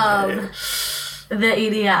of the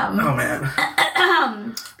EDM. Oh, man.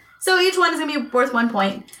 So each one is going to be worth 1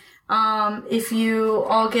 point. If you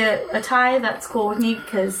all get a tie, that's cool with me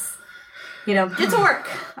because, get to work.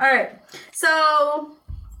 All right. So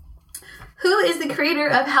Who is the creator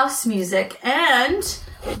of house music, and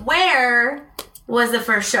where was the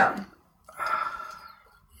first show?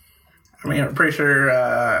 I mean, I'm pretty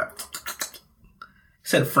sure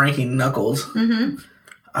said Frankie Knuckles. Mm-hmm.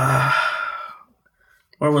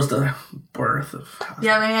 Where was the birth of house? Do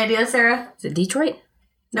you have any idea, Sarah? Is it Detroit?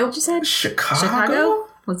 Nope. You said Chicago?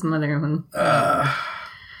 What's the other one?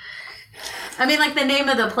 I mean, like the name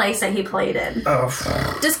of the place that he played in. Oh.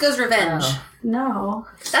 Disco's Revenge. No.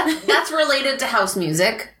 That's related to house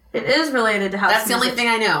music. It is related to house That's the only thing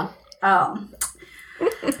I know. Oh.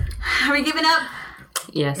 Are we giving up?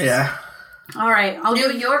 Yes. Yeah. All right.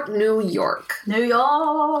 New York. New York.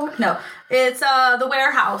 No. It's The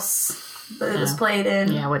Warehouse. It was played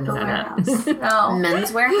in Yeah, I wouldn't The know that. Warehouse. Oh.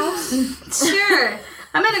 Men's Warehouse. Sure.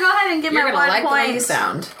 I'm going to go ahead and give You're my gonna 1 like the way you point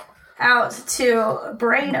sound. out to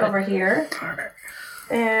Brain over here.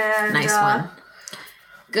 And Nice one.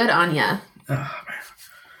 Good on ya.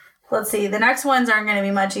 let's see. The next ones aren't going to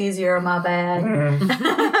be much easier. My bad.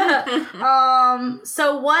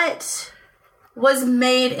 So what was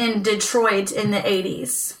made in Detroit in the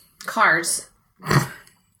 80s? Cars.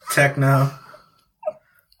 Techno.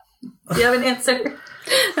 Do you have an answer?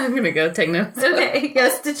 I'm gonna go take notes. Okay,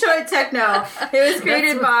 yes, Detroit Techno. It was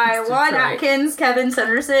created by Juan Atkins, Kevin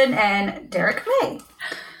Sunderson, and Derek May.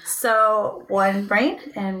 So 1 Brain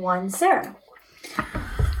and 1 Sarah.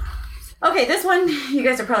 Okay, this one you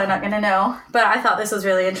guys are probably not going to know, but I thought this was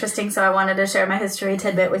really interesting, so I wanted to share my history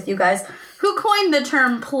tidbit with you guys. Who coined the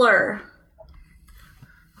term plur?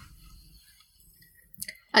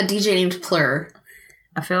 A DJ named Plur.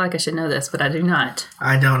 I feel like I should know this, but I do not.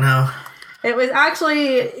 I don't know. It was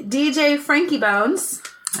actually DJ Frankie Bones.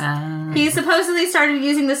 He supposedly started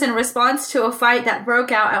using this in response to a fight that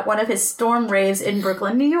broke out at one of his storm raves in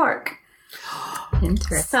Brooklyn, New York.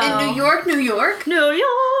 Interesting. So, In New York. New York!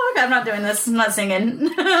 I'm not doing this. I'm not singing.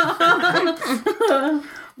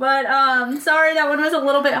 But, sorry, that one was a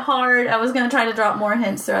little bit hard. I was going to try to drop more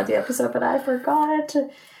hints throughout the episode, but I forgot.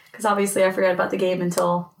 Because obviously I forgot about the game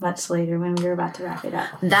until much later when we were about to wrap it up.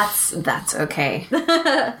 That's okay. Do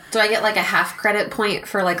I get like a half credit point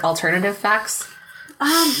for like alternative facts?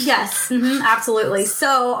 Yes, absolutely.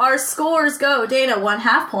 So our scores go: Dana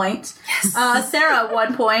 1/2 point, Sarah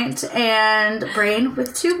 1 point, and Brain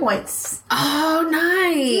with 2 points. Oh,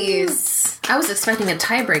 nice. I was expecting a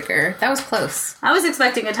tiebreaker. That was close. I was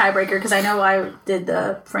expecting a tiebreaker because I know I did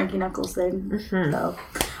the Frankie Knuckles thing. So,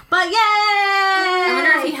 but yay! I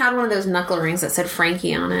wonder if he had one of those knuckle rings that said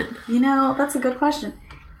Frankie on it. You know, that's a good question.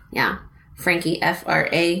 Yeah. Frankie,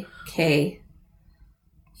 Frake.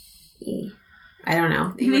 I don't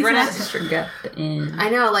know. He would run out of I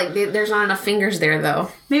know, like, there's not enough fingers there, though.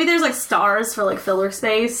 Maybe there's like stars for like filler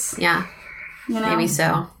space. Yeah. You know? Maybe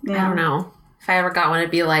so. Yeah. I don't know. If I ever got one, it'd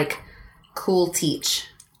be like, Cool Teach.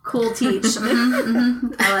 Cool Teach.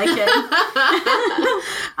 I like it.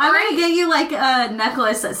 I'm going to get you like a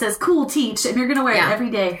necklace that says Cool Teach, and you're going to wear it every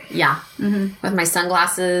day. Yeah. With my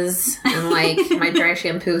sunglasses and like my dry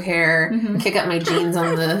shampoo hair, kick up my jeans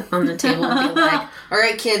on the table and be like, all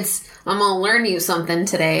right, kids, I'm going to learn you something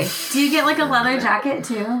today. Do you get like a leather jacket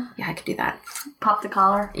too? Yeah, I could do that. Pop the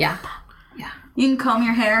collar. Yeah. You can comb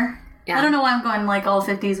your hair. Yeah. I don't know why I'm going like all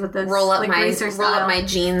 50s with this. Roll up like, my racer style.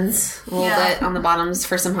 jeans a little bit on the bottoms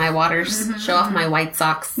for some high waters. Show off my white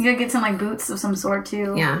socks. You gotta get some like boots of some sort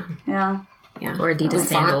too. Yeah. Yeah. Or Adidas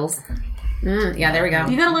sandals. Yeah, there we go.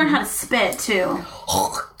 You gotta learn how to spit too.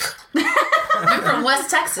 I'm from West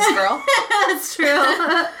Texas, girl. That's true.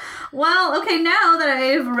 Well, okay, now that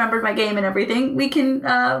I've remembered my game and everything, we can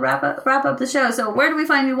wrap up the show. So where do we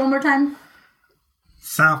find you one more time?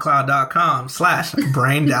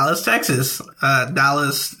 SoundCloud.com/Brain Dallas, Texas.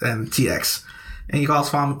 Dallas and TX. And you can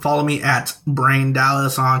also follow me at Brain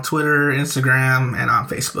Dallas on Twitter, Instagram, and on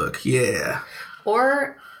Facebook. Yeah.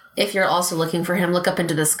 Or if you're also looking for him, look up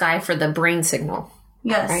into the sky for the brain signal.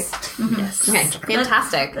 Yes. Right? Yes. Okay.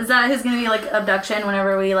 Fantastic. Is that his gonna be like abduction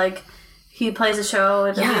whenever we like he plays a show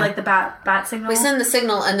and it'll be like the bat signal? We send the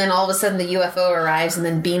signal and then all of a sudden the UFO arrives and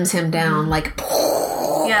then beams him down like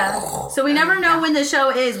Yeah. So we never know when the show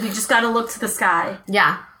is. We just gotta look to the sky.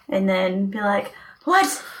 Yeah. And then be like,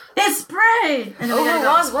 what? It's Brain! And then we gotta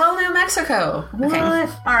go, Roswell, New Mexico. what?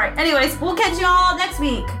 Okay. Alright, anyways, we'll catch you all next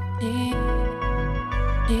week.